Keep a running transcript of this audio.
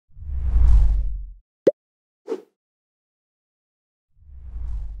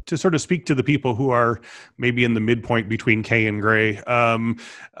to sort of speak to the people who are maybe in the midpoint between K and gray,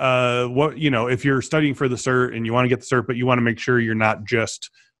 if you're studying for the cert and you want to get the cert, but you want to make sure you're not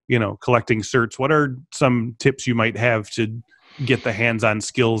just, collecting certs, what are some tips you might have to get the hands-on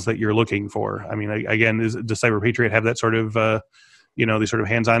skills that you're looking for? I mean, again, does Cyber Patriot have that sort of, these sort of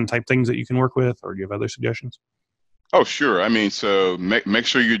hands-on type things that you can work with, or do you have other suggestions? Oh, sure. I mean, so make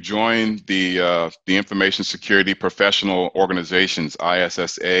sure you join the Information Security Professional Organizations,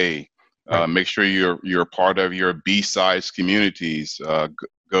 ISSA. Right. Make sure you're part of your B-sides communities.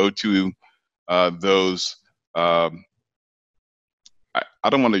 Go to those. I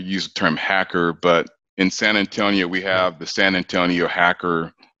don't want to use the term hacker, but in San Antonio we have the San Antonio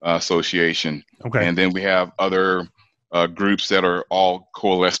Hacker Association, okay, and then we have other groups that are all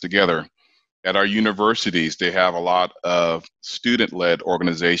coalesced together. At our universities, they have a lot of student-led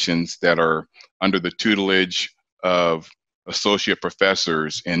organizations that are under the tutelage of associate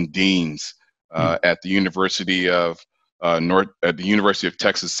professors and deans. At the University of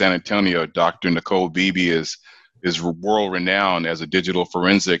Texas San Antonio, Dr. Nicole Beebe is world-renowned as a digital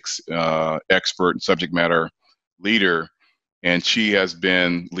forensics expert and subject matter leader, and she has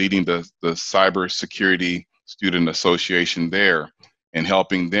been leading the cybersecurity student association there and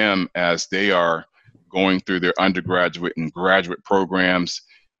helping them as they are going through their undergraduate and graduate programs.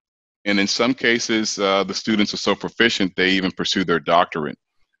 And in some cases, the students are so proficient, they even pursue their doctorate.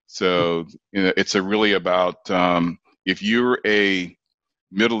 So it's really about, if you're a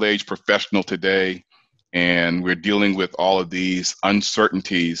middle-aged professional today and we're dealing with all of these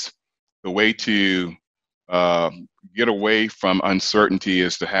uncertainties, the way to get away from uncertainty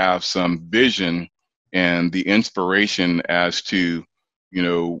is to have some vision and the inspiration as to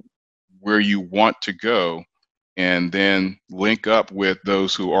where you want to go, and then link up with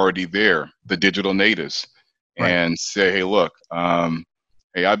those who are already there, the digital natives, right, and say, hey, look,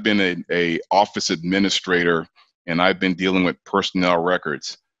 hey, I've been a office administrator and I've been dealing with personnel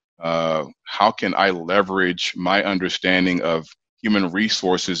records. How can I leverage my understanding of human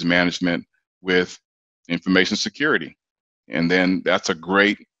resources management with information security? And then that's a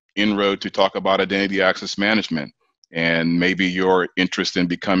great inroad to talk about identity access management. And maybe your interest in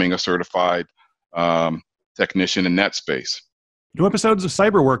becoming a certified technician in that space. New episodes of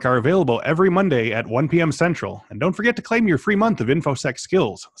CyberWork are available every Monday at 1 p.m. Central. And don't forget to claim your free month of InfoSec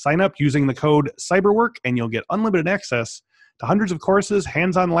skills. Sign up using the code CyberWork and you'll get unlimited access to hundreds of courses,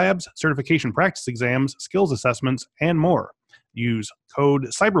 hands-on labs, certification practice exams, skills assessments, and more. Use code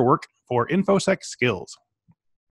CyberWork for InfoSec skills.